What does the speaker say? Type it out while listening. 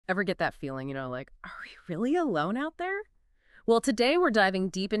Ever get that feeling, like, are we really alone out there? Well, today we're diving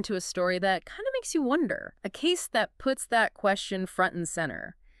deep into a story that kind of makes you wonder, a case that puts that question front and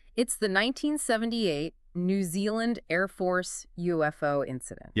center. It's the 1978 New Zealand Air Force UFO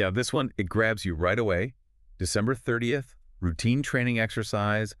incident. Yeah, this one, it grabs you right away. December 30th, routine training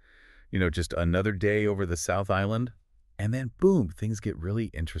exercise, just another day over the South Island. And then, boom, things get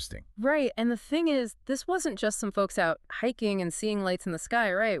really interesting. Right, and the thing is, this wasn't just some folks out hiking and seeing lights in the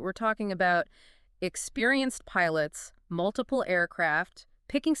sky, right? We're talking about experienced pilots, multiple aircraft,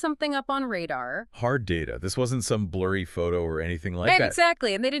 picking something up on radar. Hard data. This wasn't some blurry photo or anything like that.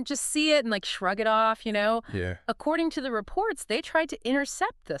 Exactly, and they didn't just see it and shrug it off. Yeah. According to the reports, they tried to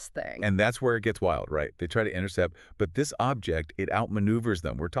intercept this thing. And that's where it gets wild, right? They try to intercept, but this object, it outmaneuvers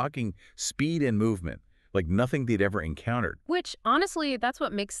them. We're talking speed and movement, like nothing they'd ever encountered. Which, honestly, that's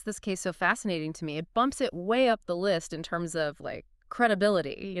what makes this case so fascinating to me. It bumps it way up the list in terms of,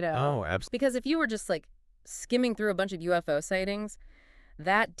 credibility. Oh, absolutely. Because if you were just, skimming through a bunch of UFO sightings,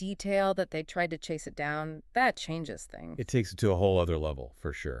 that detail that they tried to chase it down, that changes things. It takes it to a whole other level,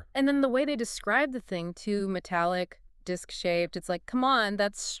 for sure. And then the way they describe the thing, too, metallic, disc-shaped, it's like, come on,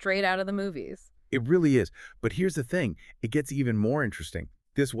 that's straight out of the movies. It really is. But here's the thing. It gets even more interesting.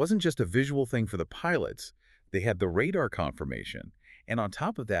 This wasn't just a visual thing for the pilots. They had the radar confirmation. And on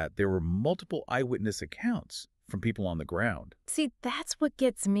top of that, there were multiple eyewitness accounts from people on the ground. See, that's what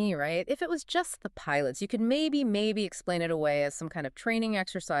gets me, right? If it was just the pilots, you could maybe explain it away as some kind of training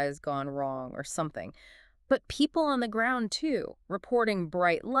exercise gone wrong or something. But people on the ground, too, reporting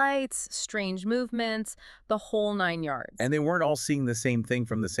bright lights, strange movements, the whole 9 yards. And they weren't all seeing the same thing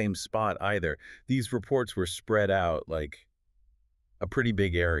from the same spot either. These reports were spread out like a pretty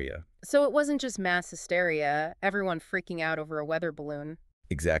big area. So it wasn't just mass hysteria, everyone freaking out over a weather balloon.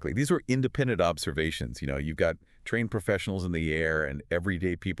 Exactly. These were independent observations. You've got trained professionals in the air and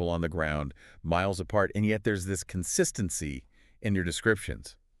everyday people on the ground, miles apart, and yet there's this consistency in your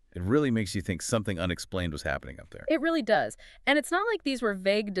descriptions. It really makes you think something unexplained was happening up there. It really does. And it's not like these were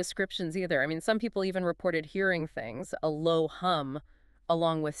vague descriptions either. I mean, some people even reported hearing things, a low hum,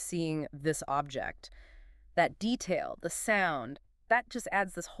 along with seeing this object. That detail, the sound, that just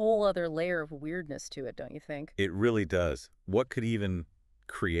adds this whole other layer of weirdness to it, don't you think? It really does. What could even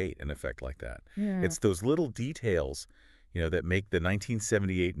create an effect like that? Yeah. It's those little details, that make the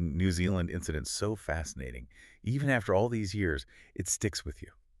 1978 New Zealand incident so fascinating. Even after all these years, it sticks with you.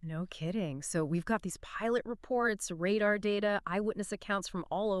 No kidding. So we've got these pilot reports, radar data, eyewitness accounts from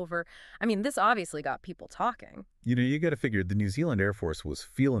all over. I mean, this obviously got people talking. You got to figure the New Zealand Air Force was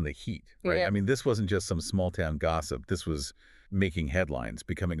feeling the heat, right? Yeah. I mean, this wasn't just some small town gossip. This was making headlines,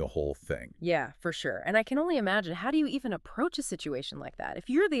 becoming a whole thing. Yeah, for sure. And I can only imagine, how do you even approach a situation like that? If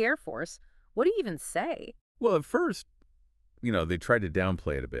you're the Air Force, what do you even say? Well, at first, they tried to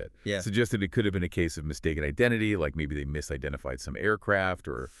downplay it a bit. Yeah. Suggested it could have been a case of mistaken identity, like maybe they misidentified some aircraft,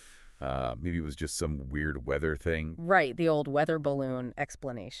 or maybe it was just some weird weather thing. Right, the old weather balloon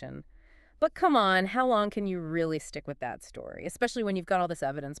explanation. But come on, how long can you really stick with that story? Especially when you've got all this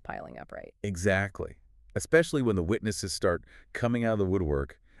evidence piling up, right? Exactly. Especially when the witnesses start coming out of the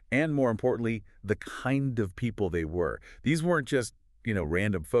woodwork, and more importantly, the kind of people they were. These weren't just,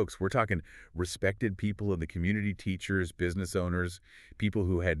 random folks. We're talking respected people in the community, teachers, business owners, people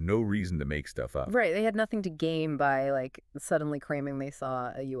who had no reason to make stuff up. Right, they had nothing to gain by, suddenly claiming they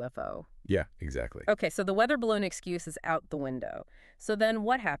saw a UFO. Yeah, exactly. Okay, so the weather balloon excuse is out the window. So then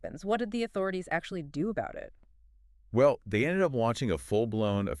what happens? What did the authorities actually do about it? Well, they ended up launching a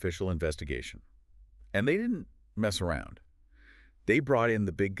full-blown official investigation. And they didn't mess around. They brought in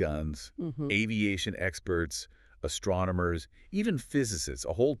the big guns, aviation experts, astronomers, even physicists,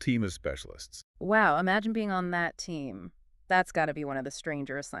 a whole team of specialists. Wow, imagine being on that team. That's got to be one of the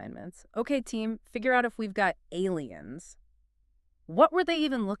stranger assignments. Okay, team, figure out if we've got aliens. What were they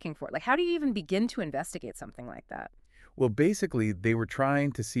even looking for? How do you even begin to investigate something like that? Well, basically, they were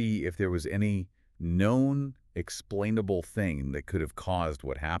trying to see if there was any known explainable thing that could have caused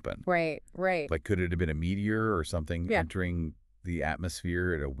what happened. Right. Like, could it have been a meteor or something Yeah. entering the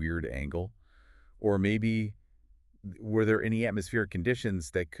atmosphere at a weird angle? Or maybe, were there any atmospheric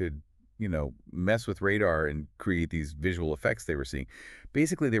conditions that could, mess with radar and create these visual effects they were seeing?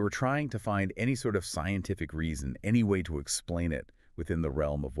 Basically, they were trying to find any sort of scientific reason, any way to explain it within the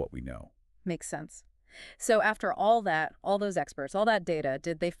realm of what we know. Makes sense. So after all that, all those experts, all that data,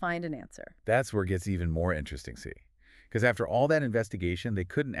 did they find an answer? That's where it gets even more interesting, see. Because after all that investigation, they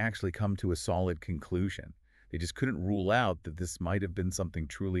couldn't actually come to a solid conclusion. They just couldn't rule out that this might have been something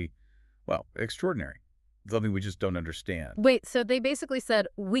truly, extraordinary. Something we just don't understand. Wait, so they basically said,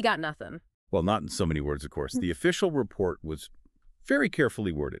 we got nothing. Well, not in so many words, of course. The official report was Very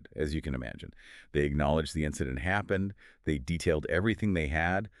carefully worded, as you can imagine. They acknowledged the incident happened, they detailed everything they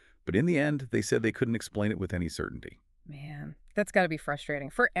had, but in the end, they said they couldn't explain it with any certainty. Man, that's got to be frustrating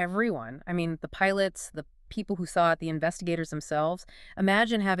for everyone. I mean, the pilots, the people who saw it, the investigators themselves.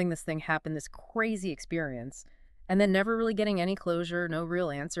 Imagine having this thing happen, this crazy experience, and then never really getting any closure, no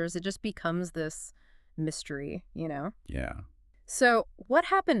real answers. It just becomes this mystery, you know? Yeah. So, what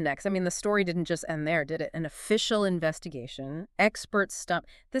happened next? I mean, the story didn't just end there, did it? An official investigation, experts stumped.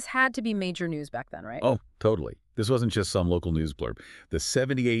 This had to be major news back then, right? Oh, totally. This wasn't just some local news blurb. The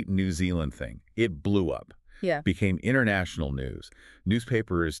 78 New Zealand thing, it blew up, Yeah. became international news.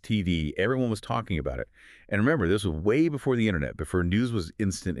 Newspapers, TV, everyone was talking about it. And remember, this was way before the internet, before news was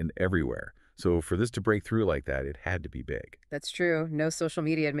instant and everywhere. So for this to break through like that, it had to be big. That's true. No social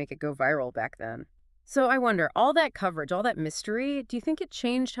media to make it go viral back then. So I wonder, all that coverage, all that mystery, do you think it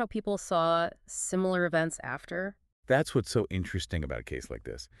changed how people saw similar events after? That's what's so interesting about a case like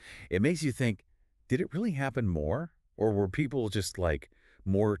this. It makes you think, did it really happen more? Or were people just like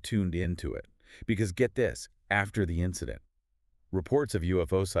more tuned into it? Because get this, after the incident, reports of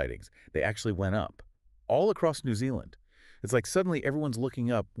UFO sightings, they actually went up all across New Zealand. It's like suddenly everyone's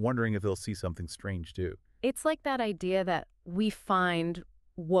looking up, wondering if they'll see something strange too. It's like that idea that we find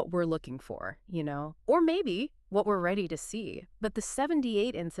what we're looking for, you know, or maybe what we're ready to see. But the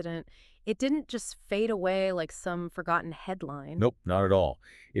 78 incident, it didn't just fade away like some forgotten headline. Nope, not at all.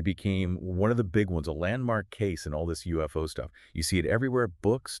 It became one of the big ones, a landmark case in all this UFO stuff. You see it everywhere,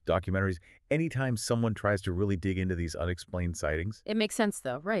 books, documentaries, anytime someone tries to really dig into these unexplained sightings. It makes sense,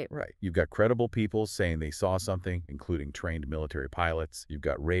 though, right? Right. You've got credible people saying they saw something, including trained military pilots. You've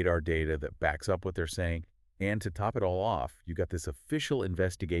got radar data that backs up what they're saying. And to top it all off, you got this official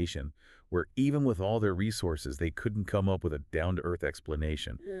investigation where even with all their resources, they couldn't come up with a down-to-earth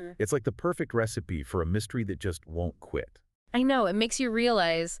explanation. It's like the perfect recipe for a mystery that just won't quit. I know, it makes you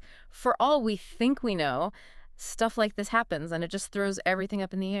realize, for all we think we know, stuff like this happens and it just throws everything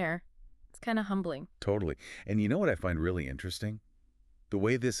up in the air. It's kind of humbling. Totally. And you know what I find really interesting? The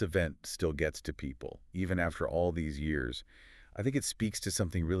way this event still gets to people, even after all these years. I think it speaks to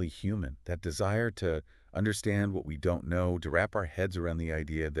something really human, that desire to understand what we don't know, to wrap our heads around the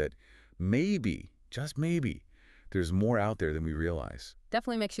idea that maybe, just maybe, there's more out there than we realize.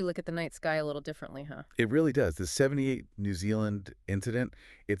 Definitely makes you look at the night sky a little differently, huh? It really does. The 78 New Zealand incident,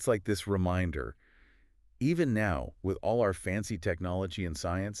 it's like this reminder. Even now, with all our fancy technology and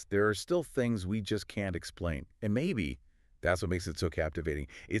science, there are still things we just can't explain. And maybe that's what makes it so captivating.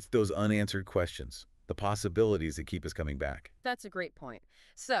 It's those unanswered questions, the possibilities that keep us coming back. That's a great point.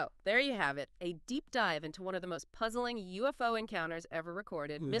 So, there you have it, a deep dive into one of the most puzzling UFO encounters ever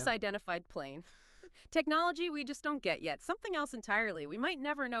recorded, misidentified plane. Technology we just don't get yet. Something else entirely. We might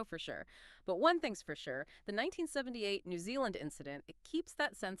never know for sure. But one thing's for sure, the 1978 New Zealand incident, it keeps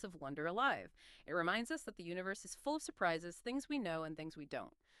that sense of wonder alive. It reminds us that the universe is full of surprises, things we know and things we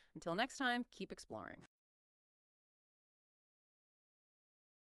don't. Until next time, keep exploring.